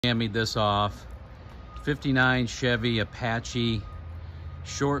Hammied this off. 59 Chevy Apache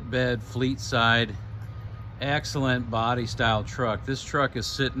short bed Fleetside, excellent body style truck. This truck is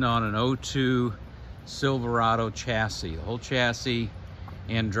sitting on an 02 Silverado chassis, the whole chassis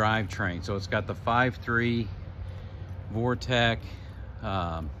and drivetrain. So it's got the 5.3 Vortec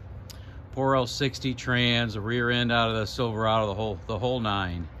 4L60 trans, the rear end out of the Silverado, the whole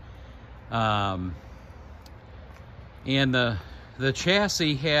nine. And the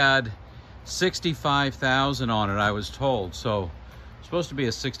chassis had 65,000 on it, I was told. So it's supposed to be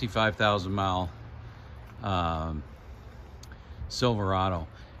a 65,000 mile Silverado.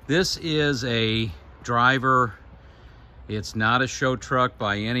 This is a driver. It's not a show truck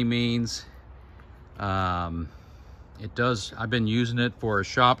by any means. I've been using it for a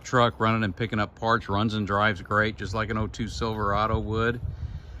shop truck, running and picking up parts, runs and drives great, just like an 02 Silverado would.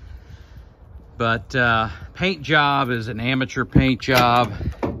 But paint job is an amateur paint job.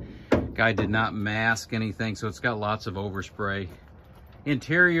 Guy did not mask anything, so it's got lots of overspray.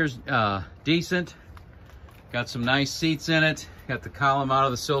 Interior's decent. Got some nice seats in it. Got the column out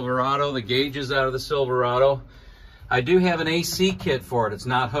of the Silverado, the gauges out of the Silverado. I do have an AC kit for it. It's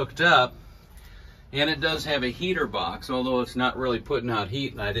not hooked up. And it does have a heater box, although it's not really putting out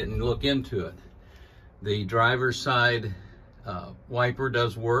heat and I didn't look into it. The driver's side wiper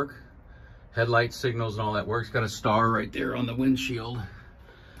does work. Headlight signals and all that works. Got a star right there on the windshield.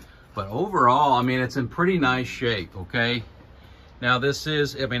 But overall, I mean, it's in pretty nice shape, okay? Now this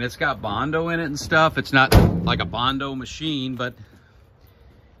is, I mean, it's got Bondo in it and stuff. It's not like a Bondo machine, but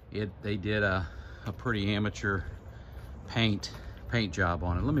they did a pretty amateur paint job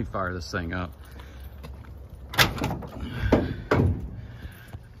on it. Let me fire this thing up.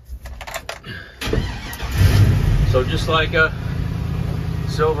 So just like a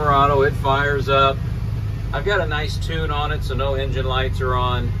Silverado, it fires up. I've got a nice tune on it, so no engine lights are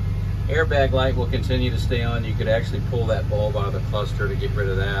on. Airbag light will continue to stay on. You could actually pull that bulb out of the cluster to get rid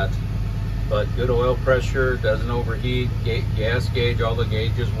of that. But good oil pressure, doesn't overheat. Gas gauge, all the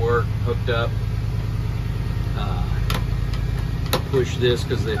gauges work, hooked up. Push this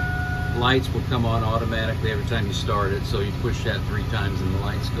because the lights will come on automatically every time you start it. So you push that 3 times and the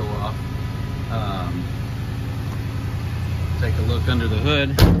lights go off. Take a look under the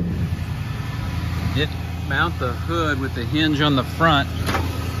hood. Did mount the hood with the hinge on the front.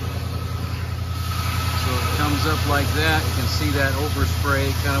 So it comes up like that. You can see that overspray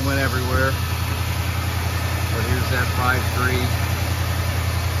kind of went everywhere. But here's that 5.3.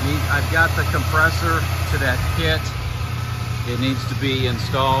 I've got the compressor to that kit. It needs to be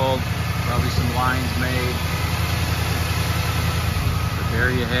installed. Probably some lines made. But there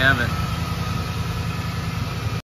you have it.